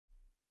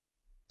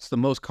It's the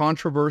most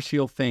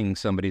controversial thing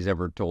somebody's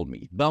ever told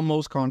me. The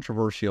most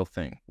controversial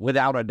thing,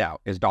 without a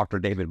doubt, is Dr.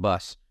 David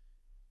Buss,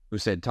 who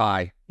said,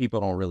 Ty, people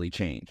don't really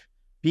change.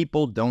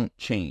 People don't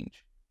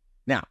change.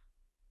 Now,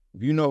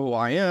 if you know who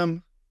I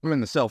am, I'm in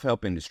the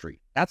self-help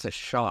industry. That's a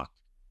shock.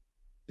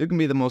 It can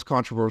be the most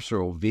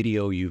controversial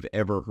video you've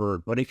ever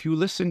heard, but if you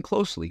listen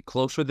closely,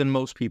 closer than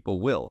most people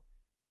will,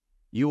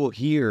 you will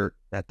hear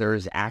that there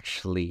is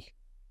actually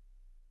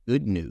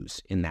good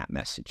news in that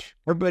message.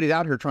 Everybody's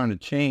out here trying to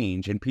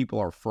change, and people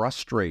are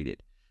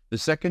frustrated. The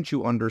second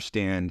you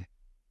understand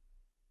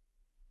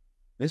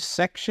this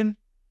section,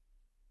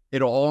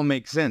 it'll all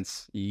make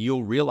sense.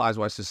 You'll realize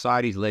why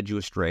society's led you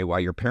astray, why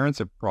your parents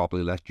have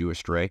probably led you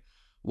astray,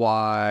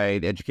 why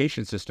the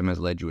education system has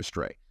led you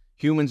astray.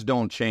 Humans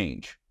don't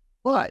change,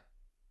 but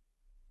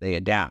they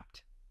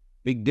adapt.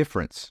 Big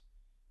difference.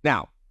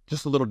 Now,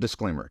 just a little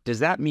disclaimer. Does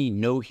that mean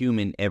no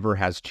human ever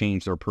has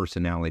changed their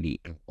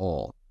personality at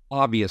all?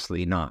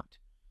 Obviously not.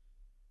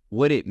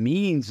 What it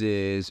means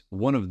is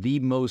one of the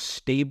most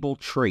stable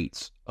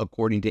traits,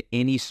 according to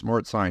any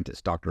smart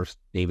scientist. Dr.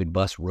 David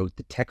Buss wrote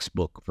the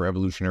textbook for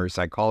evolutionary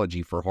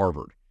psychology for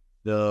Harvard.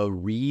 The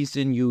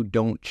reason you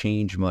don't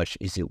change much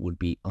is it would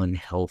be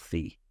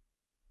unhealthy.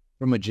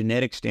 From a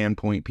genetic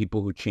standpoint,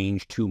 people who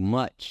change too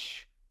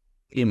much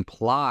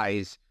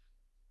implies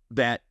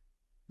that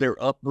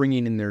their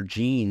upbringing and their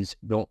genes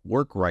don't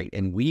work right.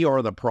 And we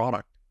are the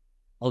product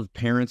of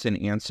parents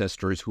and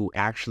ancestors who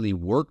actually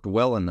worked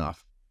well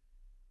enough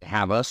to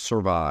have us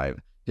survive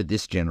to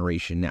this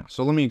generation now.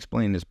 So let me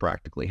explain this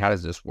practically. How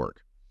does this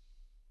work?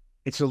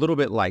 It's a little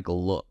bit like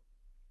look.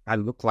 I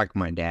look like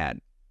my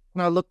dad.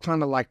 And I look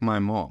kind of like my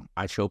mom.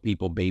 I show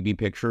people baby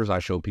pictures. I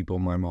show people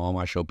my mom.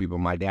 I show people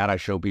my dad. I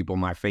show people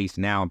my face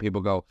now. And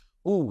people go,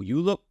 oh,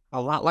 you look a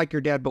lot like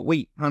your dad, but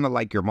wait, kind of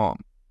like your mom.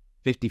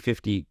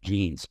 50-50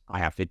 genes. I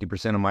have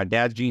 50% of my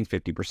dad's genes,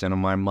 50% of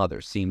my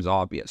mother's. Seems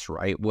obvious,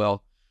 right?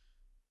 Well,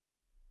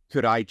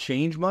 could I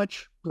change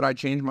much? Could I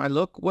change my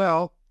look?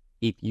 Well,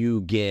 if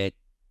you get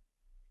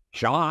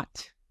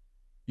shot,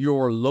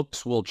 your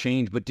looks will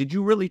change. But did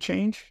you really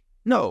change?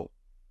 No.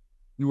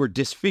 You were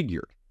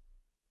disfigured.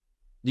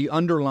 The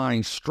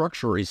underlying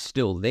structure is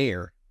still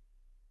there,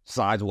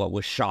 besides what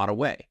was shot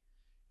away.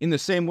 In the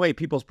same way,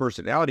 people's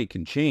personality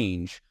can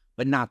change,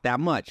 but not that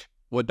much.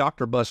 What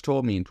Dr. Buss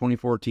told me in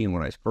 2014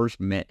 when I first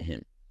met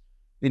him,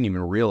 didn't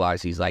even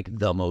realize he's like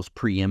the most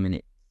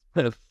preeminent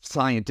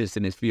scientist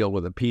in his field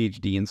with a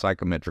PhD in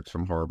psychometrics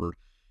from Harvard,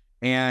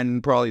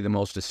 and probably the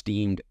most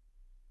esteemed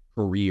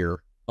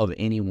career of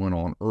anyone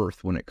on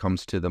earth when it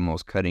comes to the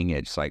most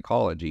cutting-edge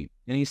psychology.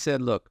 And he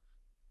said, look,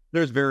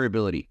 there's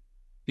variability.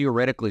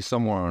 Theoretically,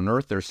 somewhere on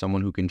earth, there's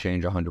someone who can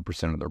change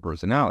 100% of their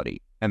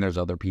personality. And there's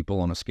other people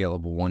on a scale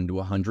of 1 to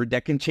 100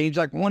 that can change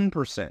like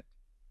 1%.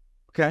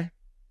 Okay?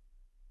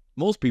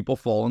 Most people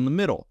fall in the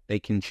middle. They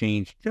can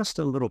change just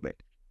a little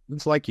bit.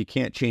 It's like you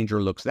can't change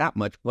your looks that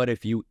much, but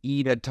if you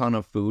eat a ton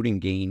of food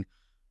and gain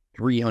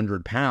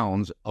 300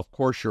 pounds, of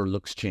course your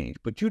looks change.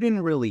 But you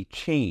didn't really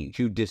change.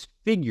 You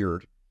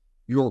disfigured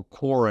your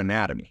core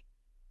anatomy.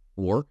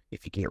 Or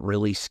if you get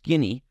really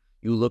skinny,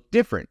 you look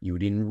different. You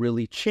didn't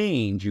really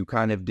change. You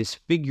kind of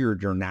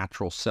disfigured your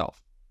natural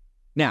self.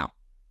 Now,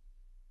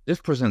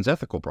 this presents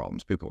ethical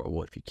problems. People are,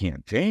 well, if you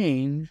can't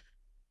change,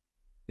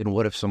 then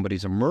what if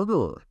somebody's a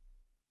murderer?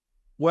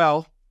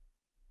 Well,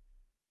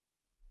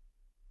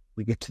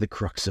 we get to the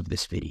crux of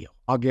this video.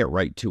 I'll get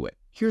right to it.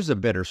 Here's a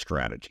better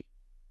strategy.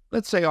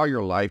 Let's say all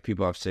your life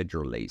people have said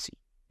you're lazy.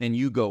 And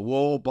you go,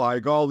 well, by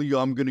golly,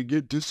 I'm going to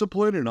get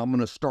disciplined and I'm going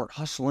to start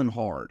hustling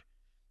hard.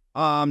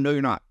 No,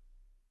 you're not.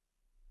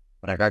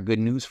 But I got good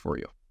news for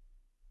you.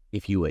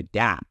 If you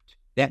adapt,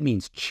 that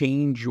means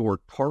change your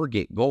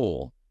target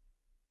goal.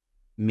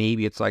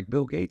 Maybe it's like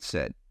Bill Gates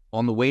said.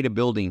 On the way to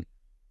building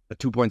a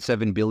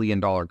 $2.7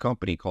 billion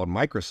company called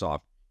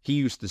Microsoft, he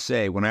used to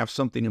say, when I have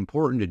something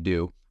important to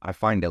do, I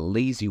find a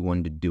lazy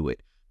one to do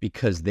it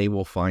because they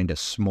will find a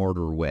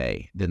smarter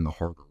way than the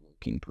harder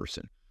working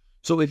person.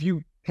 So if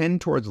you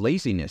tend towards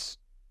laziness,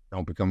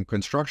 don't become a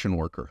construction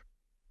worker.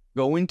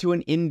 Go into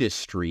an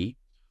industry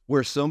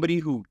where somebody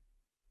who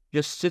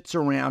just sits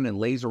around and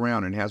lays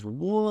around and has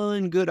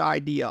one good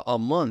idea a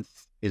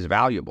month is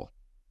valuable.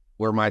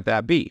 Where might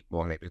that be?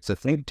 Well, maybe it's a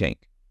think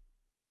tank.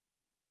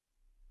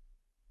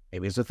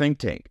 Maybe it's a think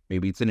tank.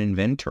 Maybe it's an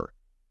inventor.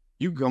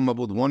 You come up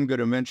with one good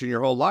invention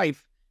your whole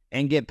life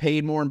and get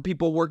paid more than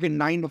people working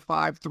 9 to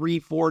 5, 3,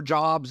 4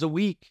 jobs a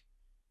week.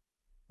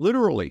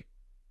 Literally.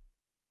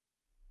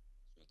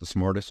 The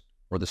smartest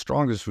or the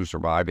strongest who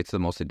survive. It's the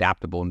most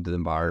adaptable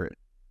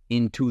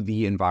into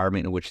the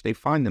environment in which they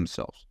find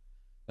themselves.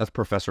 That's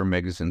Professor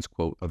Megason's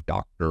quote of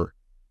Dr.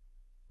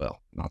 Well,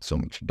 not so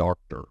much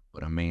doctor,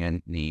 but a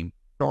man named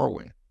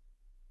Darwin.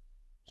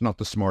 It's not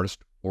the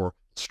smartest or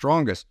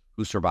strongest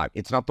who survive.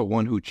 It's not the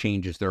one who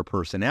changes their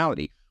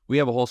personality. We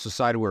have a whole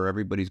society where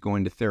everybody's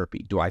going to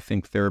therapy. Do I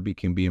think therapy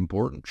can be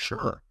important?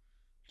 Sure.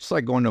 Just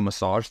like going to a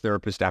massage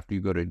therapist after you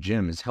go to a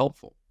gym is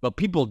helpful. But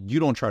people, you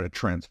don't try to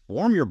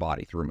transform your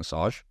body through a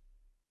massage.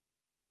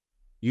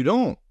 You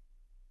don't.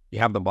 You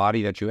have the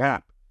body that you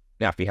have.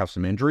 Now, if you have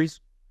some injuries,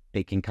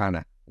 They can kind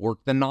of work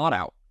the knot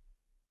out.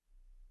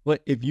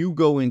 But if you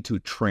go into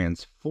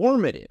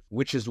transformative,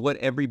 which is what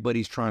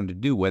everybody's trying to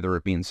do, whether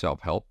it be in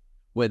self-help,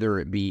 whether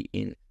it be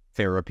in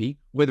therapy,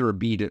 whether it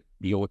be to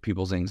deal with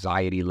people's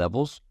anxiety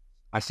levels.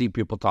 I see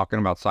people talking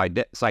about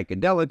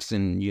psychedelics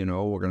and,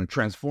 we're going to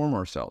transform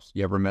ourselves.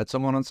 You ever met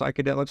someone on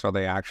psychedelics? Are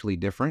they actually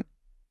different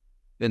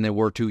than they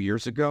were 2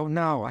 years ago?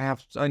 No,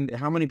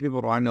 how many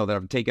people do I know that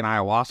have taken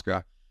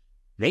ayahuasca?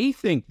 They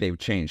think they've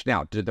changed.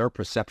 Now, did their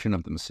perception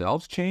of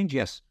themselves change?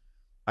 Yes.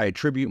 I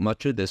attribute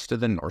much of this to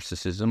the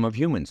narcissism of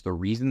humans. The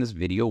reason this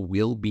video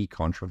will be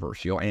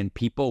controversial and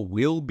people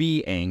will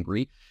be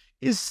angry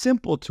is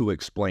simple to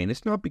explain.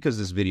 It's not because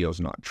this video is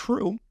not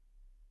true.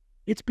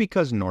 It's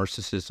because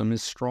narcissism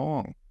is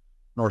strong.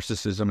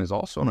 Narcissism is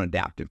also an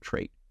adaptive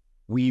trait.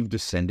 We've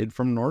descended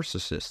from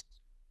narcissists.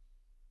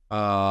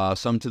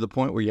 Some to the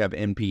point where you have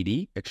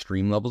NPD,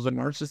 extreme levels of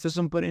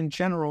narcissism, but in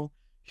general,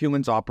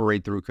 humans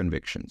operate through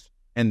convictions.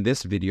 And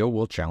this video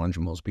will challenge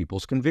most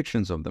people's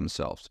convictions of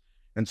themselves.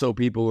 And so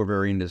people who are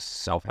very into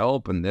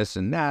self-help and this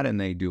and that, and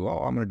they do,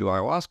 I'm going to do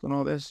ayahuasca and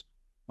all this,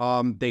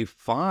 they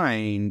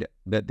find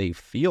that they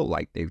feel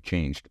like they've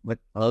changed. But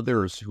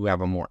others who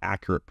have a more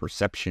accurate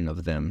perception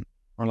of them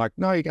are like,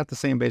 no, you got the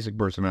same basic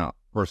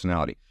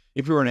personality.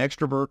 If you're an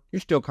extrovert,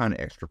 you're still kind of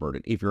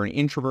extroverted. If you're an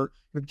introvert,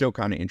 you're still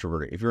kind of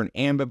introverted. If you're an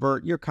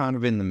ambivert, you're kind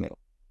of in the middle.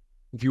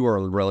 If you are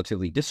a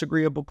relatively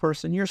disagreeable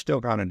person, you're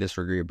still kind of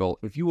disagreeable.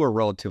 If you are a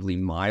relatively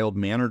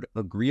mild-mannered,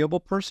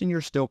 agreeable person,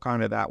 you're still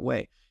kind of that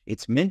way.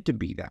 It's meant to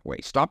be that way.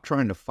 Stop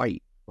trying to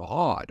fight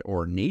God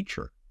or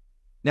nature.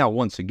 Now,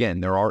 once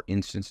again, there are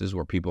instances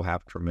where people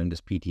have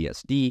tremendous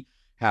PTSD,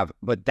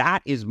 but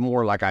that is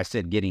more, like I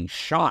said, getting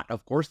shot.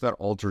 Of course, that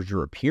alters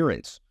your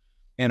appearance.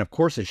 And of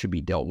course, it should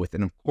be dealt with.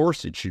 And of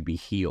course, it should be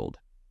healed.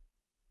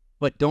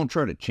 But don't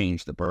try to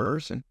change the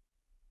person.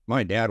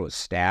 My dad was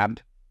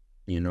stabbed,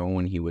 when I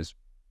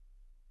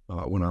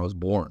was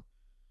born.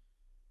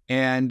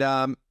 And,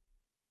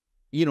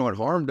 it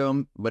harmed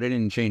him, but it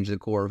didn't change the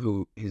core of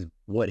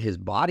what his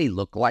body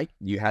looked like.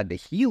 You had to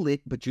heal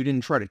it, but you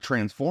didn't try to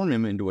transform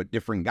him into a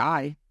different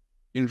guy.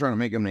 You didn't try to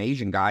make him an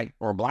Asian guy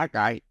or a black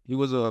guy.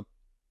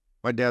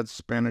 My dad's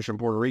Spanish and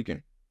Puerto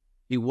Rican.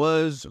 He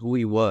was who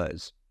he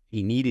was.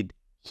 He needed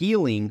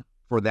healing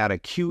for that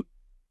acute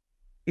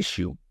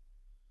issue,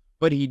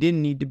 but he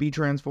didn't need to be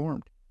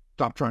transformed.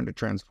 Stop trying to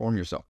transform yourself.